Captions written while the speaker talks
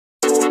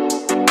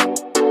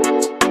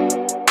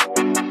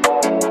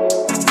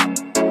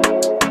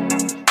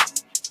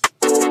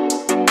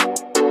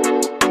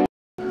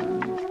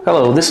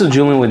Hello, this is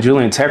Julian with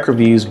Julian Tech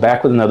Reviews,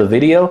 back with another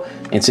video,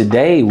 and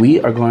today we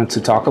are going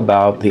to talk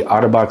about the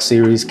Otterbox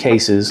series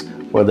cases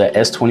for the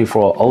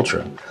S24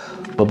 Ultra.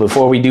 But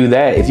before we do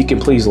that, if you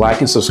can please like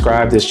and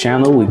subscribe this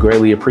channel, we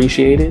greatly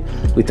appreciate it.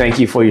 We thank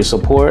you for your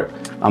support.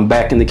 I'm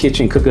back in the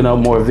kitchen cooking up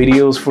more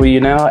videos for you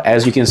now.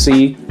 As you can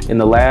see in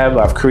the lab,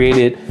 I've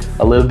created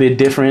a little bit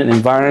different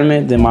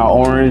environment than my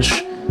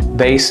orange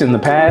base in the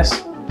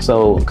past.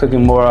 So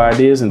cooking more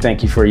ideas, and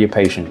thank you for your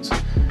patience.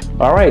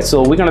 All right,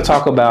 so we're gonna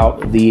talk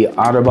about the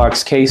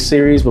Otterbox case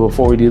series, but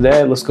before we do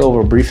that, let's go over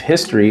a brief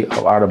history of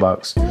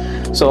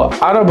Otterbox. So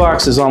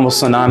Otterbox is almost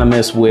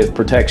synonymous with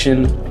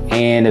protection,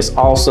 and it's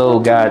also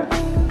got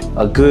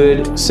a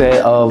good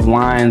set of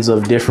lines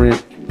of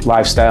different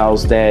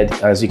lifestyles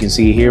that, as you can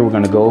see here, we're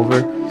gonna go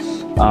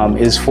over,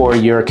 is for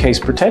your case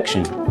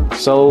protection.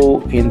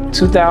 So in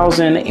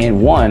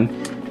 2001,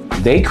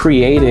 they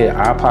created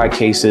iPod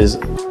cases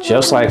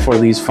just like for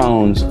these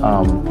phones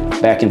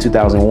back in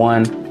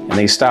 2001. And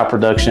they stopped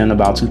production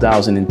about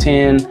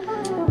 2010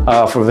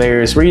 for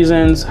various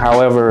reasons.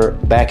 However,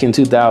 back in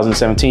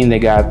 2017, they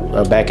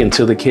got back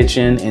into the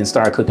kitchen and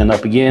started cooking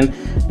up again.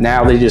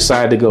 Now they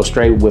decided to go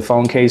straight with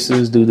phone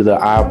cases due to the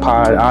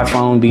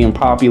iPhone being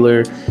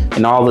popular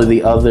and all of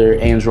the other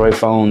Android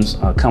phones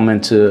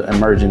coming to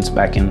emergence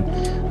back in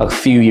a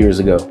few years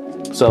ago.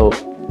 So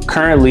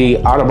currently,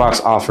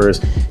 Otterbox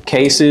offers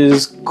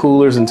cases,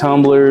 coolers and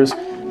tumblers,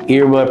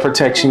 earbud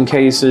protection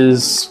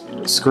cases,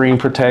 screen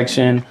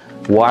protection,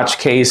 watch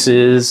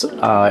cases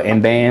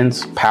and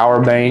bands, power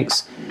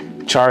banks,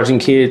 charging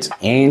kits,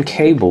 and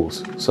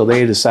cables. So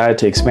they decided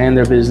to expand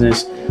their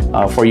business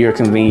for your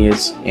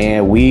convenience,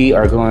 and we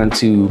are going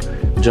to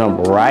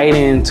jump right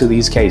into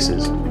these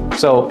cases.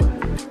 So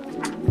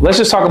let's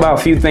just talk about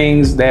a few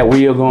things that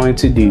we are going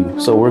to do.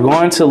 So we're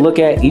going to look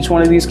at each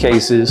one of these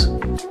cases.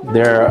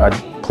 There are a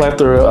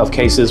plethora of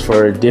cases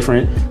for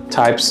different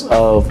types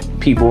of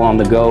people on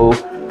the go,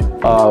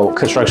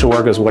 construction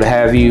workers, what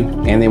have you,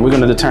 and then we're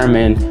going to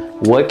determine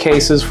what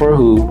cases for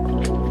who,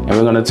 and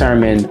we're going to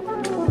determine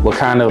what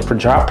kind of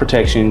drop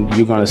protection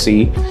you're going to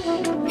see,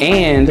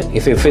 and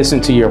if it fits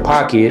into your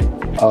pocket,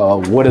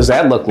 what does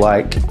that look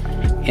like,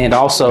 and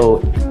also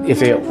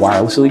if it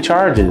wirelessly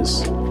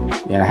charges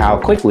and how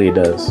quickly it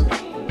does.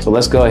 So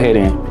let's go ahead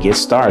and get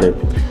started.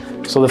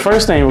 So the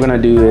first thing we're going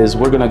to do is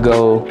we're going to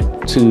go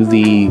to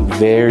the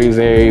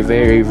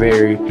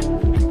very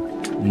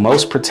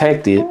most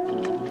protected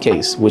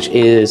case, which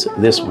is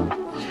this one.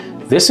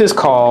 This is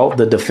called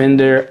the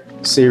Defender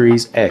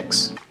Series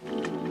X.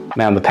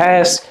 Now in the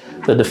past,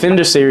 the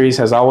Defender series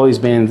has always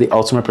been the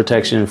ultimate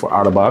protection for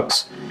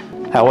Otterbox.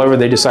 However,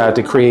 they decided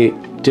to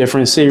create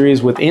different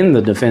series within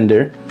the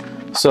Defender.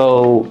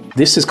 So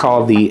this is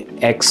called the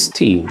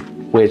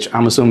XT, which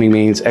I'm assuming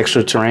means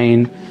extra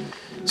terrain.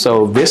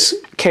 So this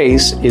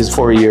case is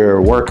for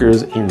your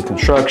workers in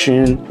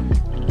construction,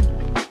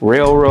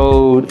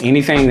 railroad,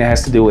 anything that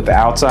has to do with the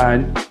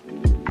outside.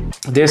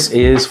 This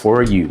is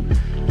for you.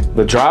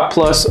 The drop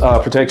plus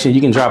protection,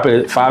 you can drop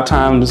it 5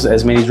 times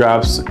as many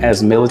drops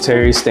as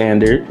military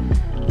standard,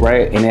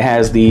 right? And it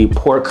has the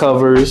port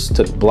covers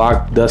to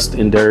block dust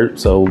and dirt.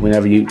 So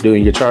whenever you're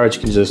doing your charge,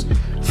 you can just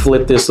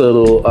flip this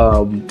little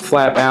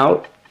flap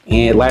out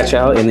and latch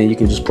out, and then you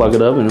can just plug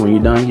it up. And when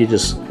you're done, you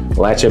just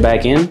latch it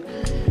back in.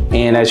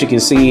 And as you can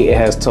see, it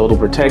has total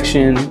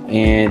protection,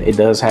 and it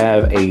does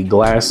have a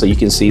glass so you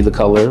can see the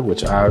color,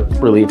 which I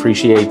really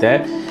appreciate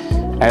that.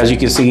 As you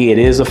can see, it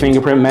is a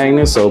fingerprint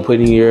magnet, so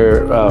putting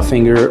your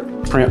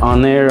fingerprint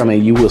on there, I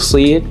mean, you will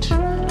see it.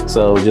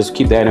 So just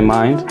keep that in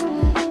mind.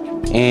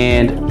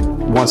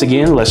 And once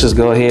again, let's just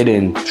go ahead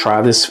and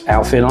try this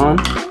outfit on.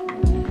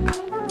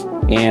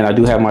 And I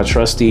do have my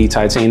trusty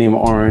titanium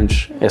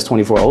orange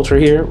S24 Ultra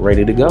here,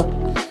 ready to go.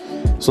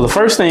 So the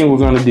first thing we're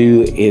gonna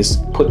do is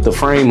put the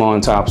frame on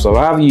top. So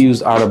I've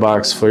used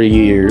Otterbox for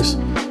years.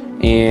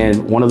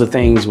 And one of the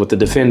things with the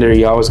Defender,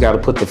 you always gotta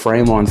put the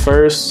frame on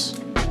first,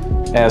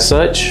 as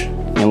such,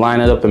 and line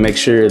it up and make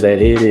sure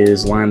that it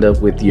is lined up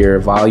with your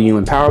volume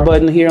and power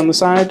button here on the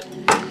side.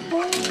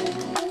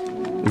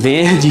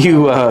 Then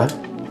you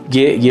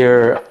get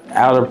your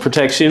outer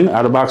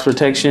box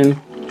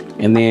protection,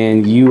 and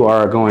then you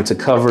are going to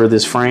cover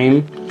this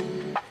frame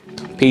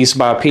piece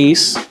by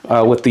piece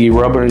with the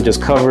rubber, and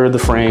just cover the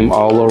frame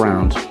all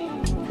around.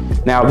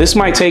 Now this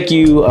might take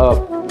you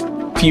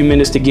a few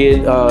minutes to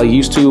get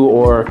used to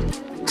or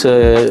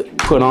to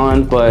put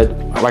on, but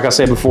like I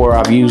said before,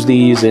 I've used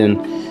these and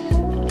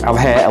I've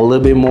had a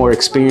little bit more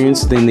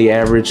experience than the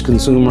average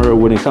consumer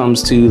when it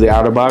comes to the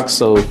Otterbox.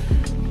 So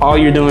all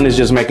you're doing is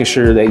just making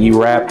sure that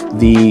you wrap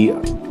the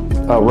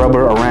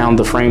rubber around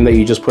the frame that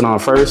you just put on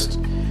first,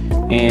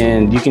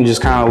 and you can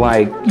just kind of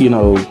like, you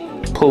know,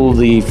 pull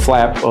the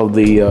flap of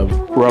the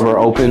rubber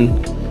open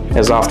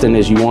as often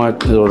as you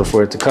want in order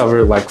for it to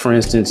cover. Like for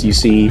instance, you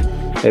see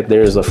that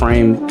there's a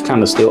frame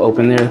kind of still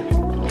open there.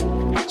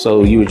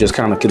 So you would just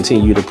kind of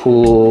continue to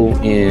pull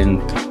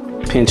and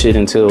pinch it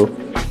until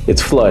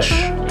it's flush.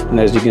 And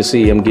as you can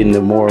see, I'm getting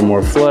it more and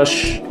more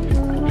flush,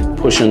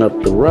 pushing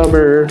up the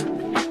rubber.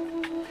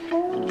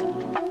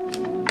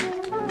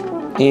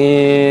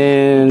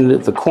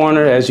 in the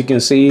corner, as you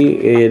can see,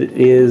 it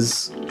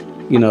is,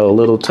 you know, a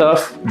little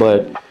tough,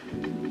 but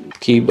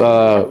keep,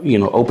 you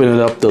know,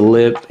 opening up the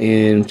lip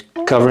and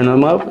covering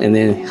them up, and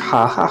then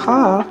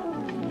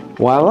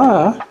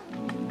voila,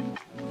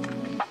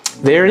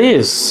 there it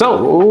is.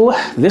 So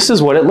this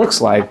is what it looks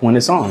like when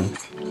it's on.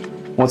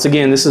 Once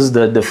again, this is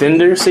the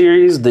Defender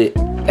series, the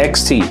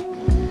XT.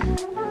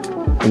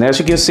 And as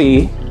you can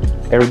see,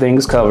 everything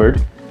is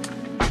covered.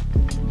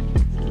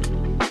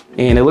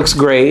 And it looks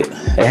great.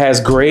 It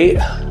has great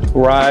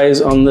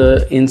rise on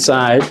the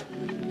inside,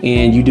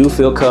 and you do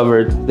feel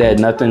covered, that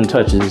nothing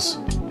touches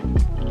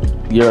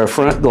your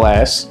front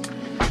glass.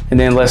 And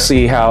then let's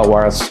see how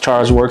wireless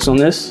charge works on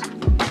this.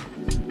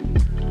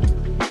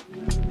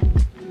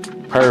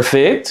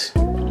 Perfect.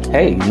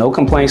 Hey, no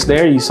complaints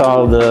there. You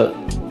saw the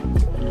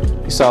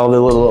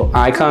little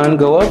icon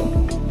go up.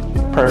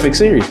 Perfect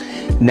series.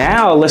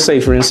 Now, let's say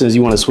for instance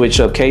you want to switch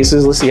up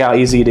cases. Let's see how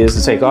easy it is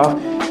to take off.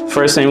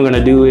 First thing we're going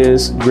to do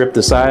is grip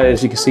the side.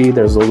 As you can see,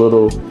 there's a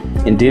little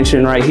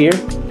indentation right here.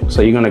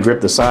 So you're going to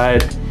grip the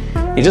side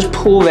and just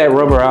pull that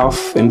rubber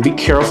off, and be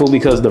careful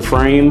because the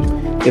frame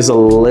is a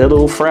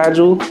little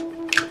fragile.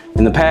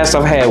 In the past,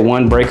 I've had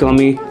one break on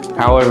me.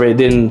 However, it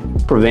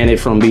didn't prevent it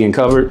from being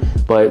covered,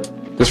 but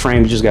this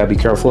frame you just got to be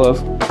careful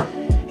of.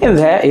 And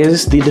that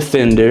is the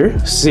Defender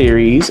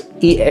Series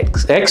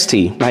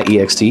XT, not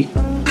EXT.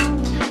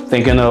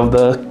 Thinking of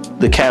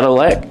the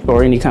Cadillac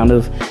or any kind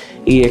of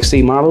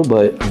EXT model,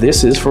 but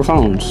this is for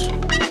phones.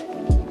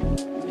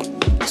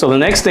 So the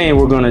next thing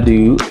we're going to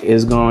do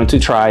is going to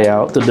try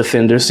out the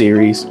Defender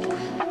Series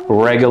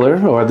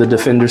regular, or the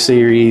Defender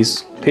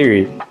Series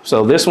period.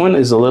 So this one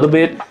is a little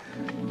bit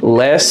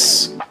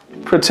less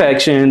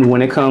protection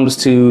when it comes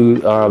to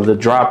the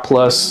drop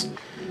plus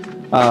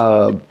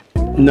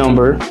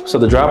number. So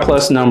the drop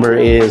plus number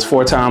is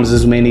 4 times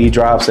as many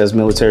drops as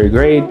military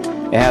grade.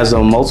 It has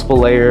a multiple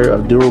layer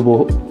of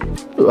durable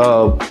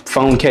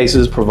phone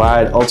cases,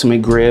 provide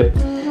ultimate grip.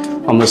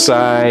 On the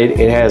side,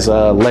 it has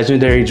a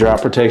legendary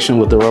drop protection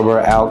with the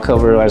rubber out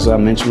cover, as I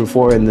mentioned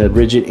before, and the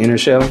rigid inner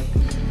shell.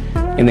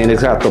 And then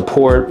it's got the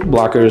port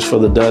blockers for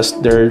the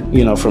dust, dirt,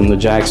 you know, from the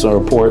jacks or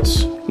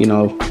ports, you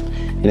know.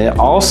 And it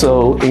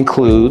also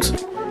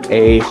includes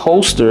a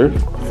holster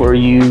for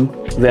you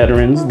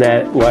veterans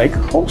that like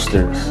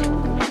holsters.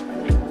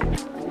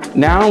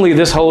 Not only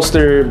this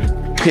holster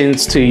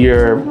pins to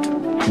your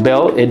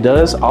belt, it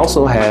does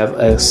also have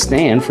a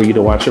stand for you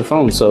to watch your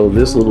phone. So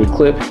this little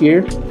clip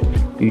here,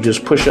 you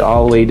just push it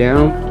all the way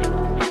down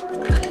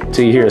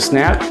till you hear a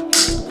snap,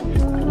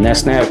 and that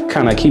snap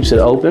kind of keeps it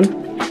open.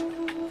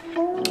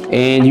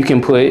 And you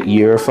can put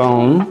your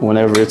phone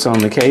whenever it's on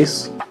the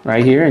case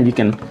right here, and you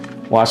can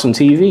watch some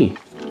TV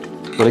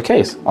with a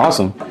case.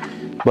 Awesome.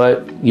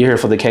 But you're here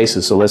for the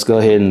cases, so let's go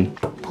ahead and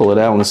pull it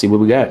out and let's see what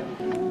we got.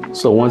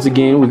 So once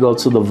again, we go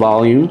to the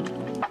volume,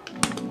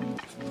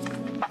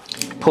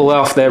 pull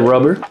off that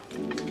rubber.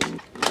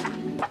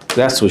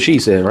 That's what she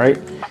said, right?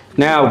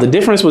 Now, the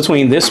difference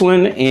between this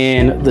one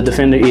and the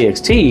Defender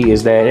EXT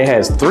is that it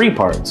has 3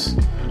 parts.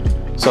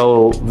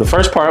 So the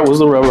first part was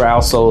the rubber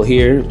outsole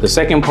here. The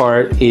second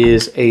part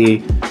is a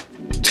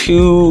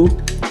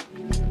 2-piece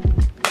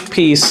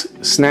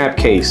snap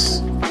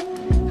case.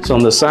 So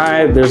on the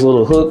side, there's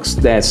little hooks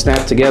that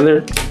snap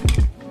together.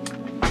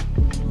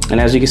 And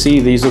as you can see,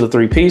 these are the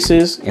 3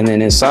 pieces. And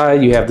then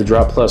inside you have the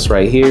drop plus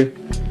right here.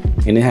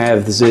 And it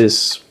has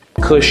this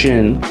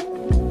cushion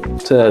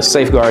to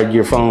safeguard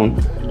your phone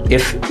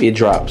if it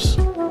drops.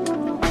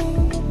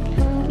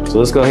 So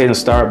let's go ahead and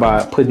start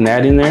by putting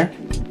that in there.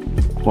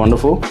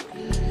 Wonderful.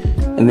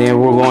 And then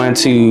we're going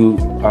to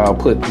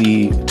put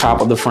the top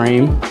of the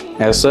frame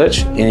as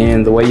such.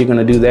 And the way you're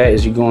going to do that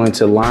is you're going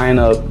to line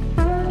up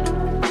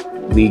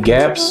the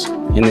gaps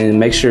and then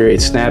make sure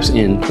it snaps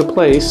into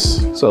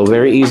place. So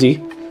very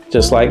easy,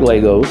 just like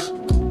Legos.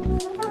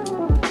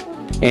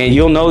 And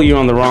you'll know you're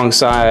on the wrong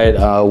side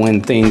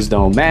when things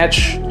don't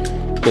match,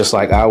 just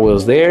like I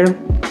was there.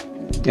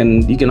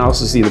 And you can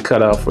also see the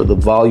cutout for the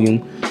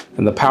volume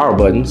and the power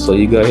button. So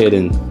you go ahead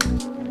and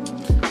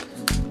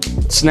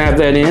snap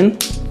that in.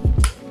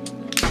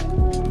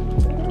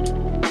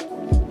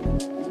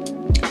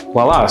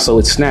 Voila, so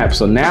it snaps.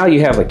 So now you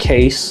have a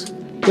case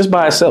just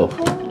by itself.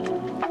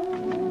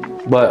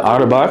 But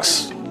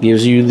Otterbox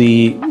gives you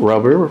the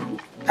rubber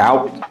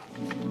out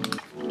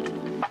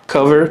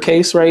cover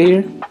case right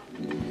here.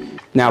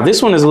 Now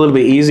this one is a little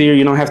bit easier.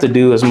 You don't have to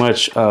do as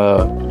much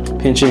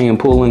pinching and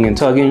pulling and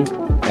tugging.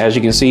 As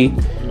you can see,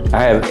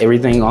 I have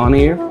everything on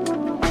here.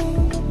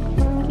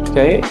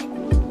 Okay,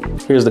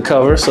 here's the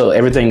cover, so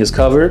everything is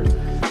covered.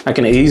 I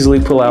can easily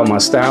pull out my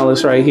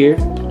stylus right here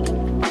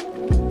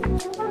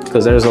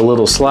because there's a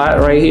little slot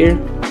right here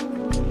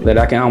that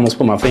I can almost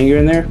put my finger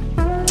in there.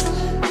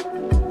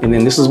 And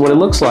then this is what it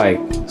looks like.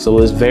 So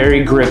it's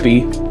very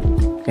grippy.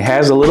 It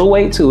has a little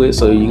weight to it,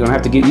 so you're gonna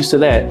have to get used to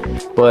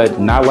that, but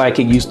not like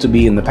it used to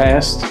be in the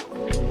past.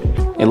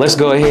 And let's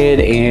go ahead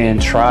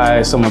and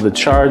try some of the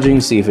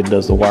charging, see if it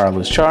does the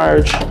wireless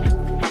charge.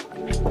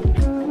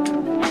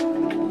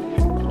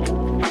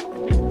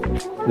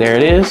 There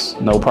it is,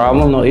 no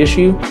problem, no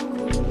issue.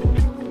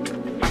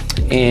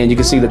 And you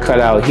can see the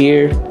cutout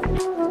here,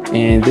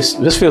 and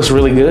this feels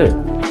really good.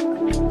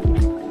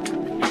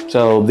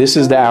 So this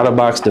is the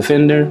Otterbox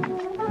Defender.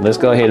 Let's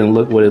go ahead and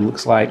look what it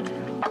looks like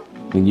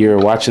when you're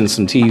watching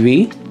some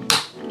TV.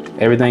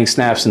 Everything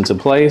snaps into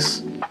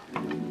place,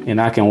 and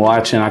I can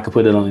watch and I can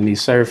put it on any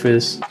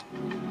surface.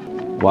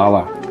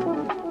 Voila.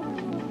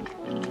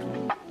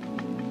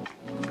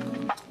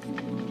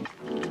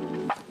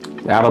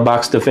 The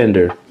Otterbox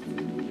Defender.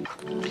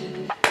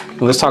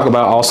 Let's talk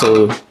about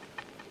also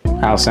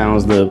how it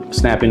sounds, the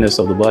snappiness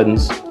of the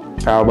buttons.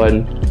 Power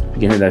button,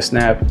 you can hear that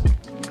snap.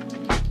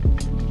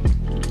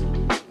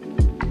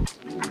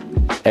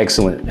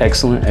 Excellent,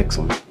 excellent,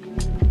 excellent.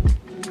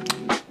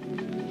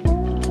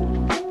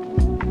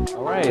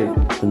 All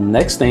right, the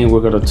next thing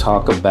we're going to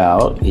talk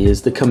about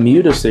is the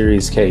Commuter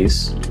Series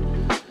case.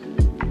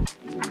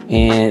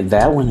 And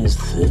that one is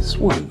this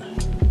one.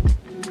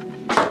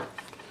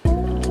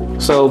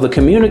 So the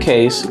Commuter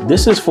case,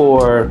 this is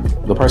for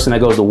the person that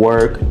goes to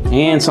work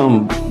and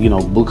some,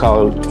 blue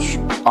collar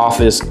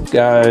office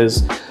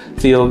guys,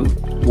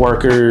 field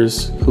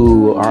workers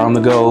who are on the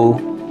go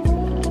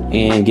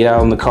and get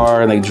out in the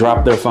car and they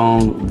drop their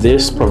phone.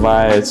 This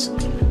provides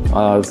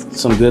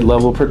some good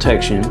level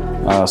protection.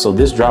 So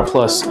this Drop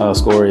Plus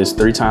score is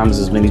 3 times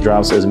as many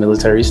drops as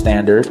military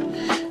standard.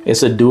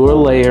 It's a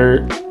dual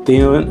layer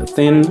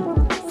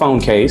thin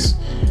phone case.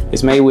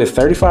 It's made with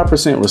 35%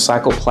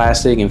 recycled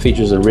plastic and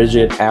features a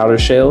rigid outer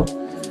shell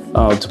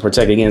to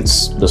protect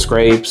against the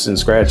scrapes and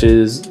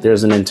scratches.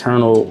 There's an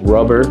internal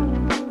rubber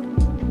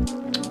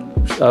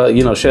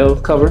shell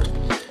cover,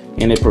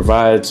 and it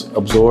provides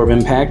absorb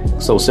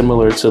impact. So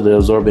similar to the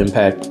absorb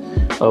impact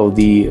of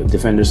the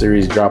Defender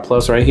Series Drop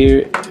Plus right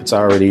here, it's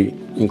already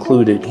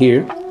included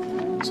here.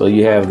 So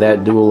you have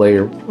that dual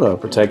layer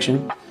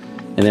protection,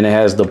 and then it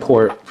has the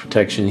port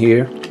protection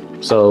here.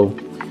 So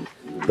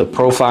the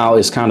profile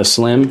is kind of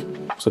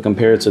slim, so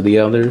compared to the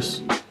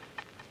others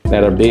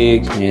that are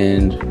big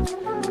and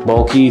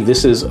bulky,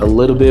 this is a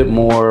little bit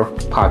more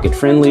pocket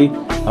friendly.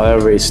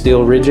 However, it's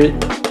still rigid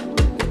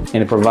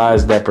and it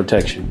provides that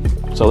protection.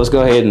 So let's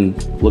go ahead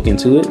and look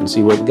into it and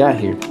see what we got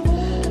here.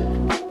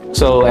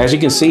 So as you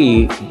can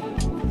see,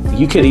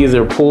 you could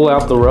either pull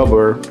out the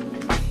rubber,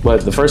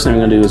 but the first thing I'm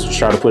gonna do is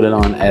try to put it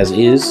on as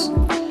is.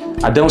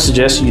 I don't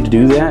suggest you to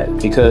do that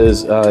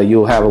because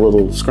you'll have a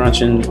little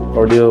scrunching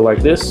ordeal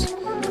like this,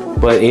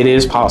 but it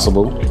is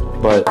possible.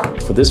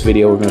 But for this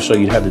video, we're gonna show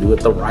you how to do it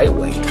the right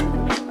way.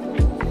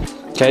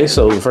 Okay,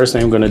 so the first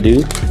thing I'm gonna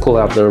do, pull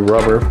out the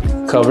rubber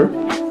cover,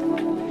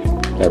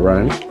 that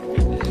run.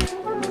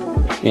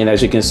 And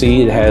as you can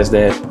see, it has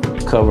that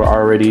cover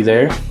already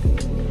there.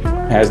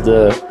 It has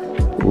the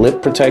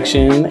lip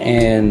protection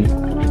and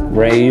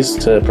raise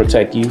to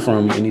protect you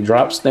from any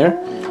drops there.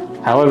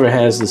 However, it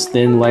has this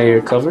thin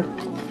layer cover.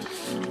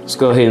 Let's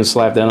go ahead and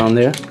slap that on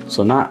there.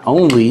 So not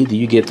only do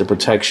you get the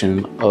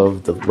protection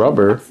of the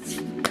rubber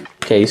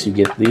case, you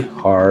get the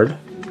hard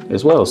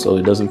as well, so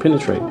it doesn't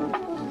penetrate.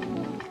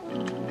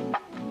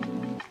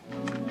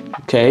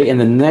 Okay, and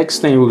the next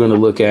thing we're going to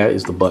look at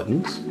is the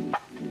buttons.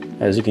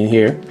 As you can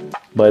hear,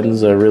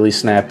 buttons are really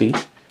snappy.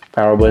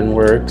 Power button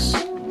works.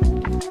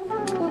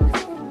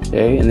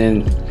 Okay, and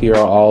then here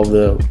are all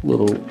the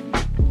little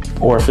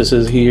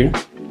orifices here.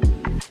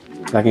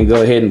 I can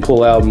go ahead and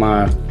pull out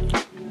my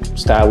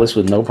stylus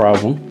with no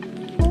problem.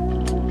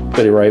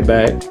 Put it right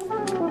back.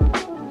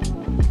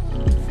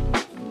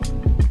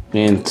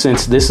 And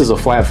since this is a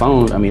flat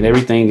phone, I mean,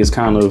 everything is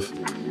kind of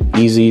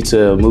easy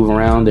to move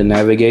around and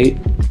navigate.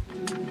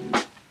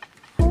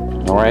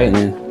 All right, and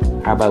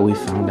then how about we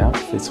found out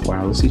if it's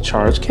wirelessly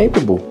charge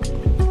capable?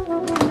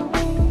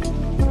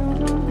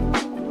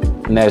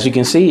 And as you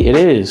can see, it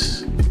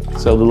is.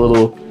 So the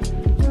little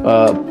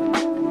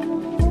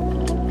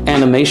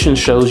animation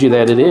shows you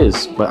that it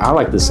is, but I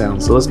like the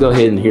sound. So let's go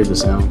ahead and hear the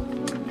sound.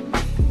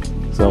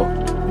 So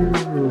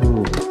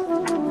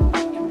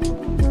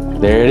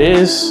there it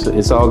is.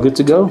 It's all good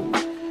to go.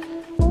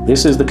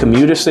 This is the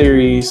Commuter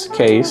Series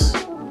case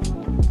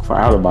for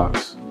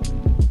Otterbox.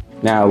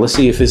 Now let's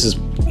see if this is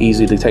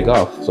easy to take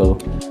off. So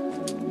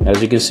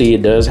as you can see,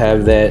 it does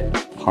have that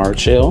hard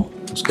shell.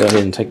 Let's go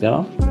ahead and take that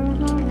off.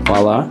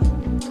 Voila.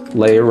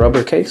 Layer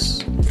rubber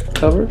case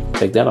cover.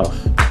 Take that off.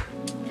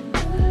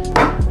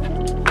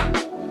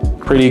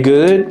 Pretty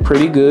good,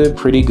 pretty good,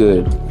 pretty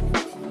good.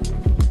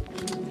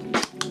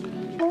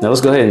 Now let's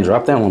go ahead and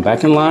drop that one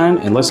back in line,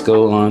 and let's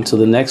go on to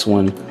the next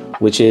one,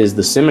 which is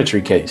the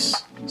Symmetry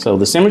case. So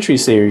the Symmetry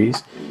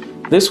Series,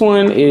 this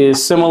one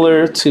is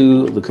similar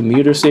to the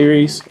Commuter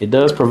Series. It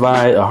does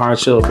provide a hard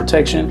shell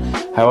protection.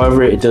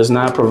 However, it does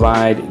not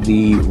provide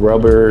the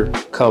rubber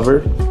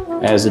cover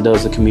as it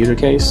does the Commuter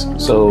case.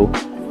 So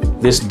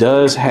this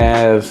does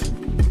have,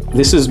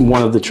 this is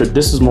more of the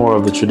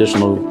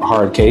traditional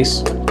hard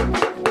case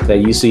that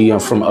you see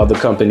from other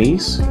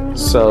companies.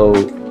 So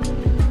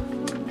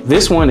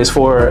this one is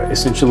for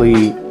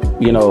essentially,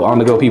 on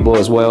the go people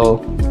as well,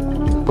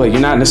 but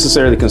you're not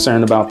necessarily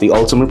concerned about the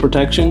ultimate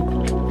protection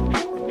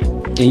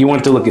and you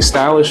want it to look as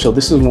stylish. So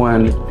this is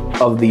one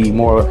of the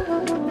more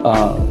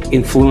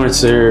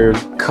influencer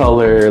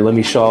color, let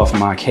me show off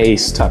my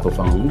case type of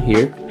phone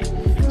here.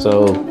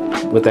 So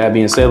with that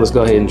being said, let's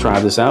go ahead and try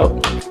this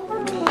out.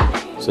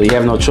 So you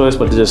have no choice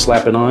but to just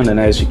slap it on, and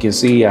as you can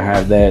see, I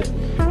have that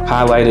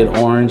highlighted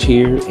orange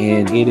here,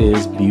 and it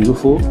is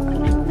beautiful.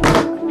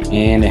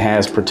 And it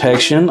has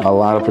protection, a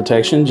lot of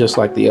protection, just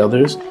like the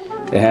others.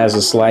 It has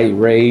a slight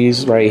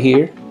raise right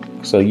here,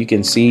 so you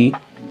can see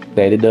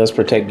that it does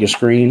protect your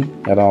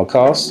screen at all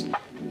costs.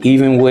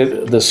 Even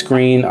with the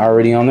screen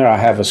already on there, I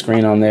have a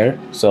screen on there,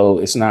 so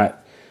it's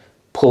not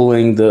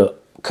pulling the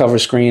cover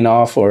screen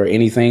off or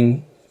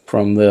anything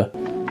from the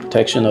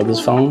protection of this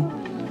phone.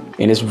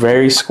 And it's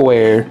very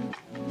square,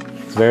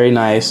 it's very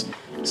nice.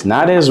 It's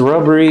not as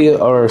rubbery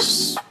or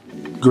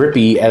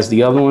grippy as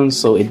the other ones,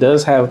 so it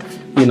does have,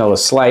 you know, a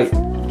slight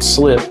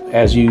slip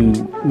as you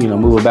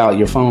move about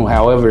your phone.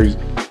 However,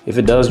 if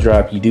it does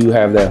drop, you do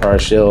have that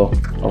hard shell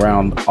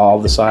around all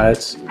the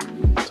sides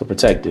to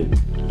protect it.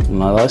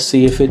 Now let's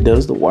see if it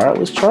does the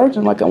wireless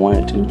charging like I want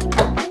it to.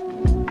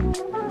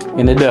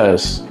 And it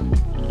does.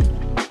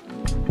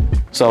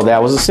 So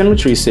that was a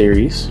Symmetry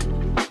Series.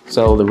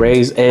 So the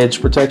raised edge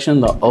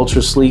protection, the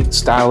ultra sleek,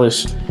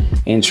 stylish,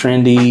 and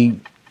trendy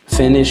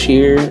finish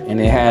here, and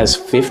it has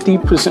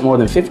 50%, more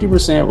than 50%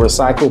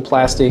 recycled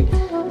plastic,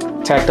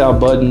 tactile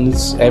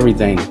buttons,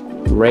 everything.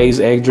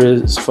 Raised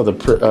edges for the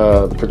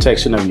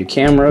protection of your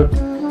camera.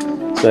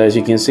 So as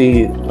you can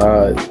see,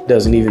 it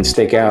doesn't even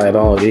stick out at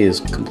all. It is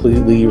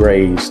completely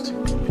raised.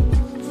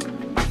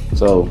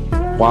 So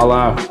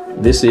voila,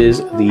 this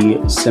is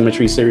the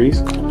Symmetry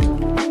Series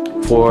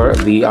for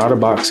the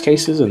Otterbox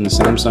cases and the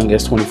Samsung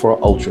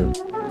S24 Ultra.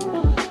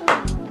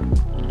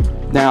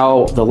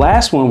 Now, the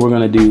last one we're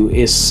gonna do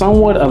is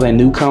somewhat of a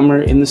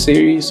newcomer in the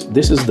series.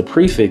 This is the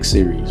Prefix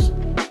Series.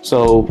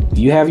 So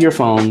you have your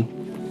phone,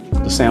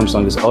 the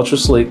Samsung is ultra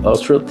slick,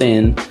 ultra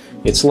thin,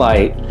 it's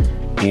light,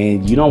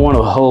 and you don't want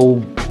a whole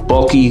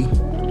bulky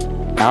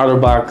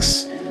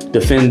Otterbox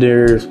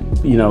Defender,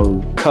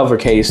 cover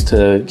case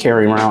to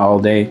carry around all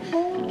day,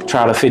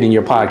 try to fit in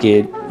your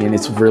pocket, and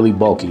it's really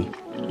bulky.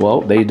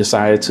 Well, they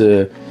decided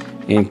to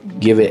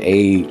give it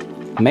a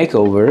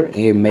makeover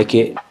and make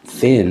it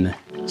thin.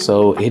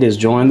 So it has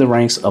joined the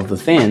ranks of the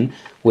thin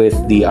with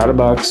the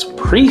Otterbox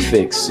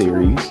Prefix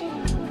Series,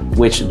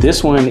 which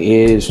this one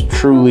is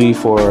truly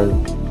for,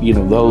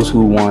 those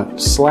who want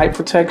slight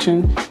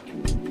protection,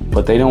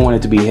 but they don't want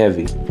it to be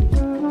heavy.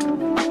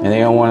 And they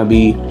don't want to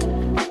be,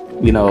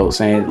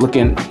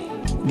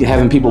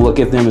 having people look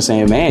at them and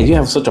saying, man, you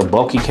have such a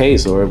bulky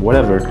case or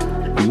whatever.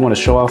 You want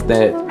to show off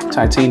that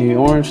titanium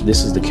orange,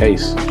 this is the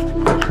case.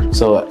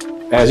 So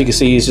as you can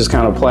see, it's just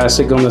kind of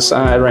plastic on the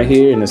side right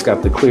here, and it's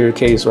got the clear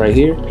case right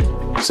here,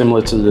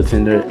 similar to the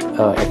Defender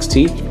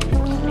XT.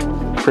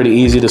 Pretty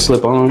easy to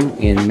slip on,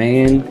 and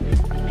man,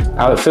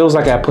 it feels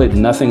like I put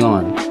nothing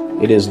on.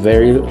 It is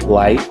very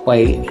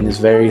lightweight and it's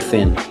very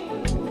thin.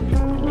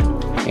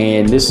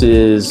 And this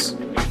is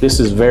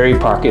very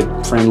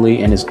pocket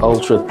friendly, and it's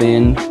ultra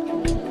thin.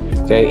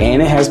 Okay,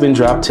 and it has been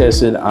drop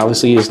tested.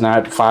 Obviously, it's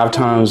not 5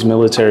 times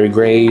military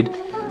grade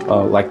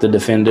like the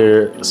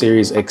Defender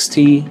Series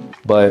XT,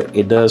 but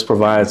it does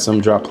provide some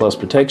drop plus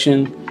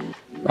protection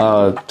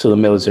to the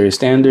military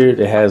standard.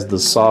 It has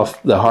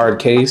the hard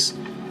case.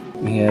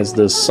 It has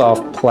the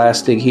soft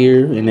plastic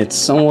here, and it's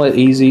somewhat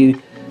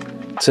easy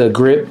to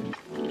grip.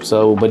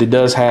 So, but it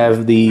does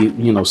have the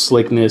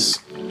slickness,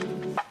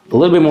 a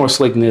little bit more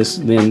slickness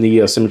than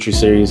the Symmetry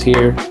Series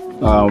here.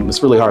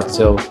 It's really hard to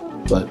tell,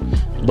 but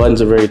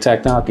buttons are very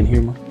tactile. Can you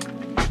hear me?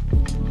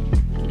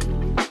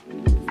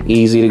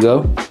 Easy to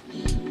go.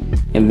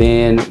 And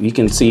then you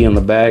can see on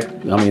the back,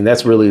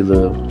 that's really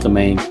the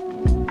main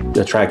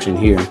attraction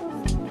here.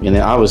 And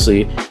then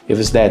obviously, if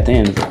it's that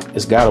thin,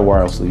 it's got a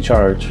wirelessly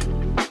charge.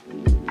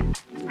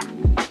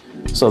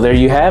 So there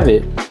you have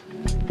it.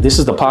 This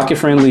is the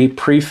pocket-friendly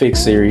Prefix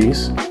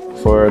Series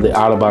for the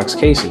Otterbox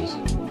cases.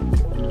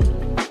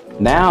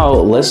 Now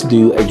let's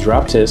do a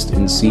drop test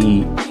and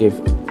see if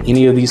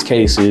any of these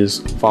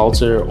cases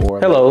falter or...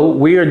 Hello,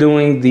 we are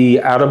doing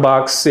the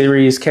Otterbox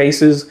Series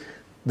cases,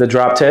 the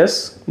drop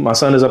test. My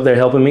son is up there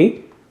helping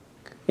me.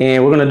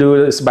 And we're gonna do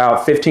it, it's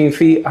about 15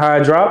 feet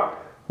high drop.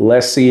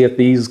 Let's see if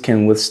these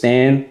can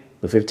withstand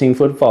the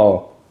 15-foot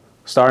fall,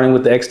 starting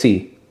with the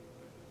XT.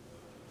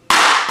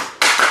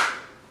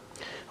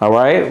 All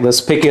right,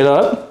 let's pick it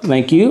up.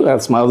 Thank you,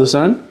 that's my other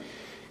son.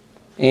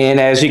 And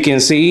as you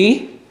can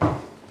see,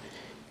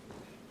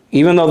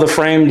 even though the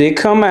frame did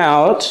come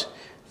out,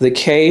 the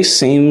case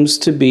seems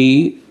to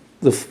be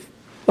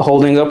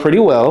holding up pretty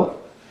well.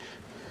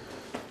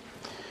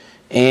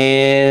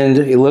 And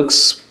it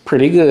looks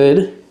pretty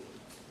good.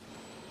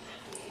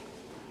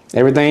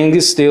 Everything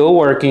is still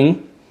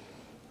working.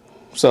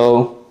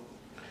 So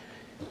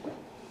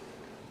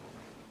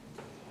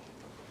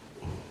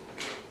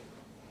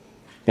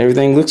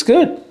everything looks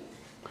good.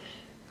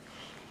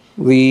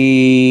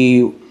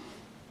 The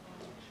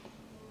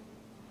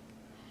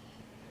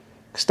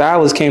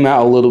stylus came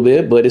out a little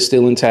bit, but it's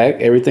still intact.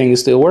 Everything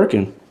is still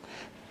working.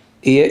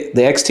 The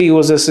XT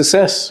was a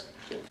success.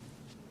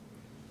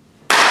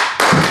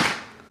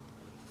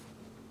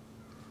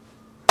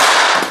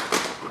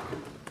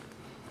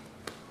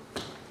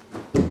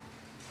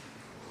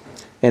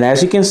 And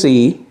as you can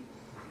see,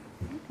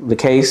 the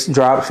case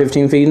dropped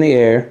 15 feet in the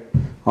air.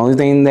 Only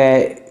thing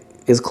that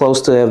is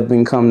close to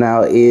having come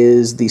out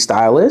is the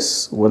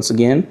stylus, once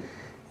again,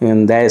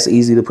 and that is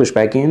easy to push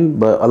back in,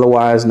 but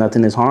otherwise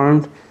nothing is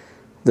harmed.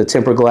 The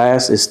tempered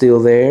glass is still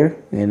there,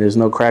 and there's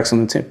no cracks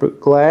in the tempered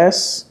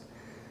glass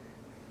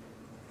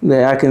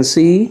that I can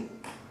see.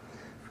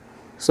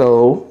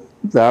 So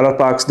the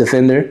Otterbox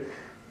Defender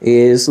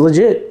is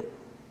legit.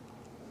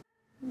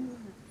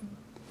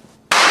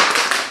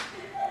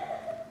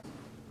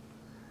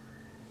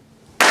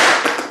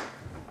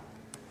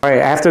 All right,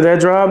 after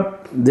that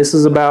drop, this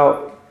is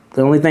about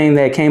the only thing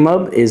that came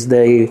up is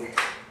the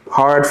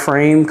hard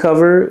frame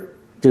cover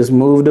just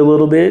moved a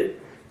little bit.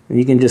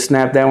 You can just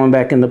snap that one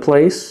back into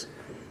place.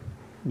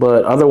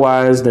 But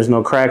otherwise, there's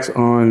no cracks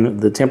on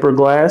the tempered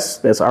glass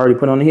that's already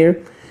put on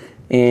here.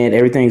 And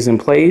everything's in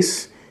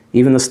place.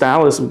 Even the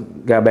stylus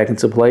got back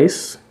into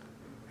place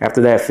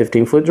after that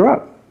 15-foot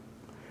drop.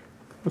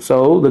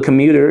 So the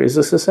Commuter is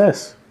a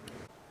success.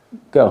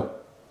 Go.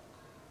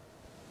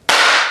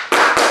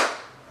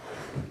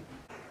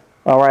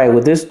 All right,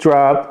 with this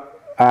drop,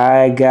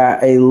 I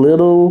got a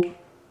little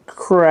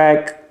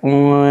crack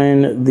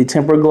on the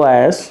tempered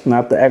glass,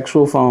 not the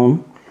actual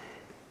phone.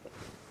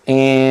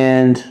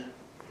 And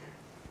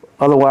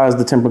otherwise,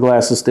 the tempered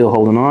glass is still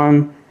holding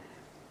on.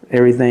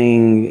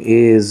 Everything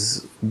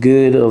is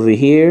good over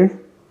here.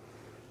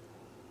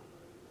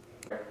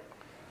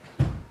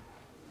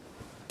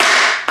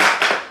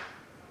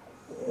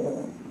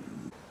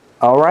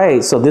 All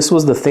right, so this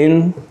was the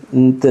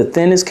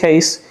thinnest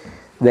case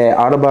that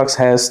Otterbox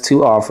has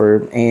to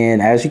offer,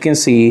 and as you can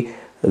see,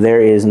 there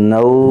is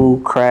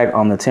no crack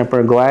on the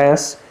tempered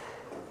glass.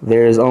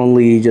 There's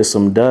only just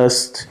some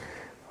dust.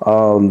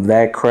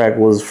 That crack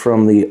was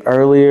from the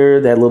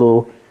earlier. That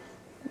little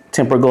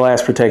tempered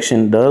glass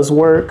protection does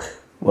work,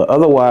 but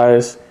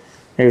otherwise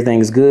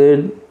everything's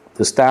good.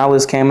 The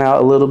stylus came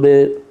out a little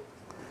bit.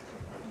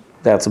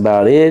 That's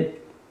about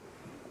it.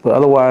 But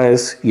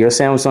otherwise, your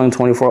Samsung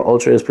 24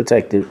 Ultra is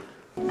protected.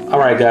 All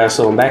right, guys,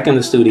 so I'm back in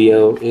the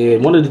studio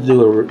and wanted to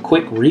do a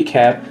quick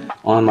recap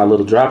on my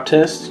little drop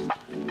test.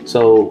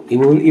 So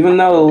even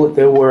though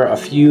there were a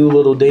few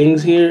little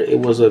dings here, it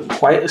was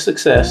quite a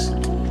success.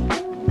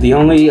 The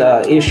only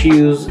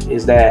issues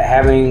is that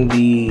having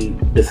the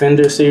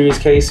Defender series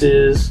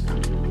cases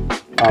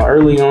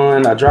early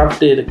on, I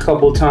dropped it a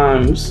couple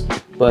times,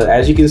 but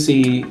as you can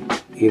see,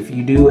 if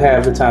you do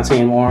have the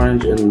titanium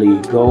orange and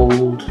the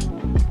gold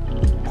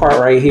part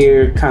right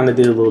here, kind of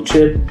did a little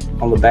chip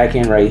on the back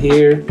end right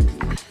here.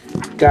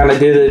 Kind of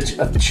did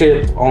a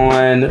chip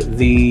on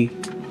the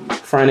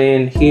front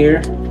end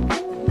here.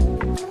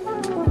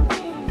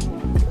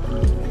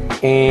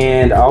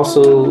 And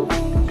also,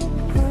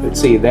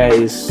 let's see, that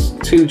is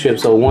 2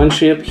 chips. So 1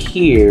 chip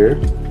here,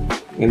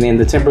 and then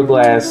the tempered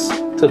glass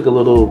took a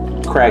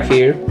little crack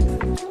here.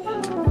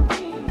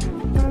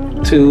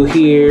 2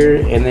 here,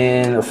 and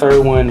then a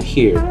 3rd one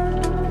here.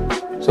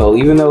 So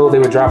even though they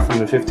were dropped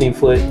from a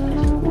 15-foot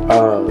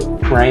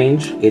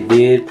range, it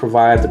did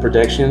provide the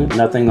protection.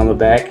 Nothing on the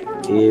back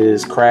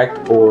is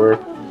cracked, or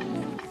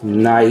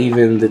not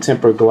even the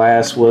tempered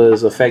glass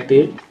was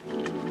affected.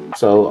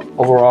 So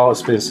overall,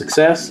 it's been a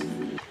success.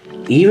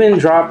 Even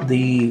dropped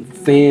the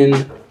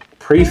thin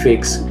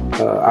Prefix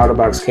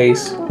Otterbox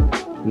case.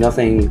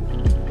 Nothing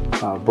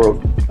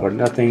broke or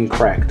nothing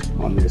cracked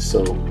on this.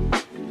 So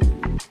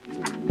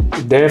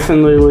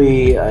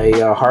definitely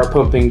a heart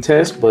pumping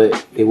test,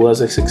 but it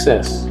was a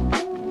success.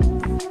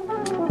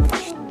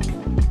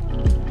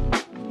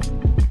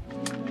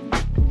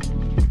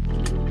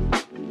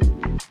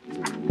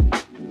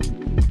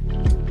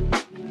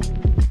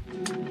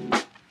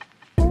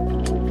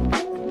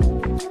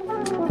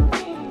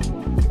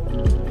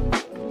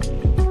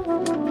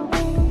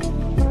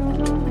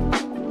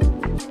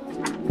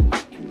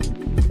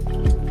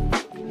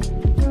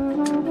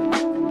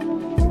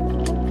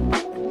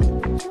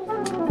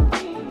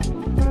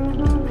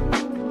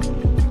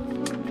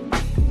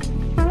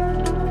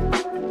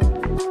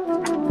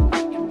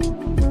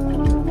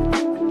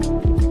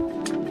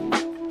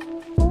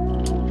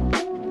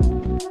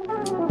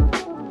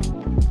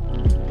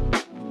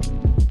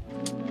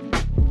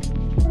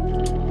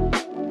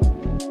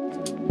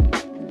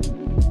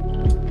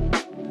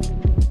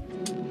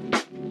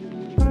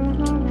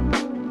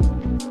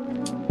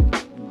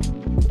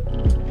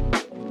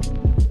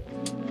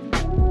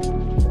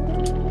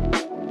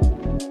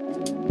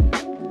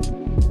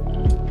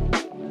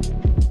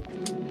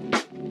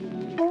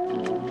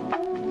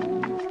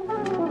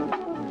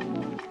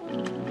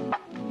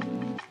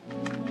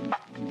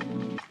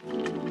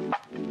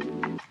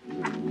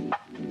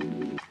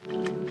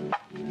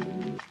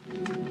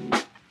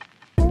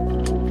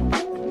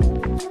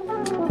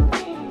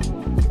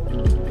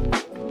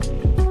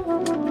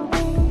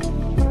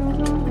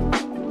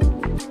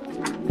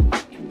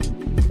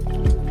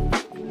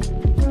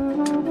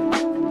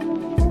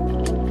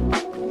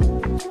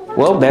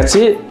 Well, that's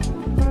it.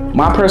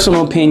 My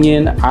personal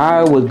opinion,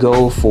 I would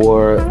go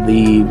for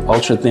the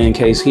ultra thin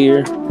case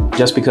here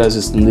just because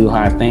it's the new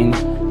high thing.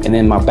 And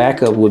then my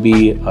backup would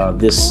be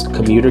this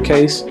commuter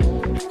case,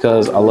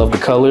 because I love the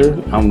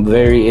color. I'm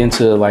very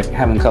into like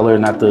having color,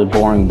 not the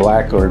boring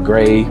black or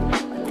gray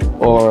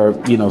or,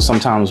 you know,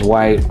 sometimes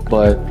white.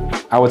 But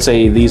I would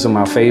say these are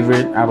my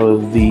favorite out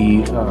of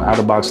the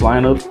Otterbox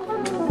lineup.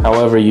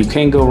 However, you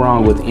can't go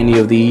wrong with any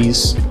of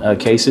these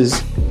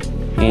cases.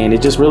 And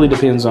it just really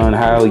depends on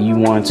how you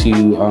want to,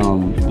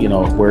 you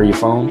know, wear your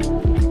phone.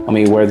 I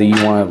mean, whether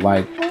you want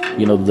like,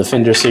 you know, the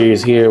Defender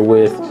series here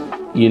with,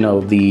 you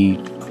know, the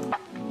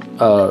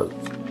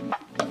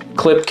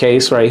clip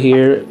case right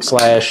here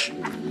slash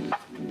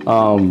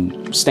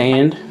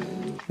stand.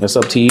 That's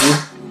up to you.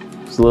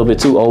 It's a little bit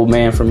too old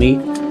man for me,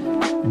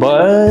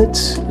 but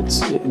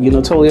it's, you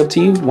know, totally up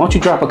to you. Why don't you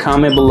drop a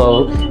comment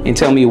below and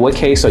tell me what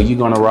case are you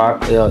gonna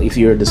rock if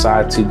you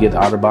decide to get the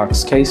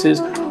Otterbox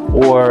cases,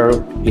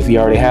 or if you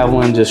already have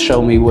one, just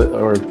show me what,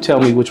 or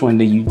tell me which one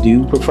that you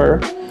do prefer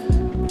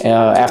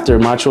after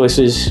my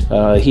choices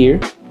here.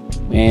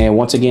 And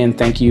once again,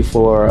 thank you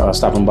for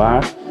stopping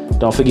by.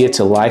 Don't forget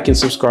to like and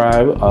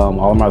subscribe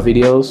all of my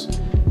videos.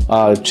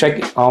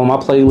 Check all my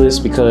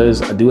playlists,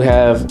 because I do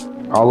have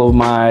all of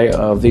my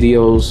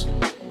videos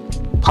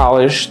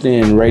polished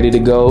and ready to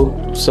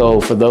go. So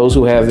for those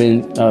who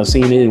haven't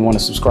seen it and want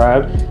to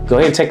subscribe, go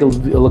ahead and take a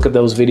look at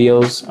those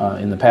videos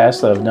in the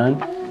past that I've done.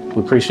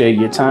 We appreciate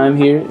your time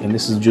here, and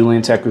this is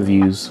Julian Tech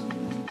Reviews.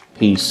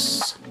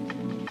 Peace.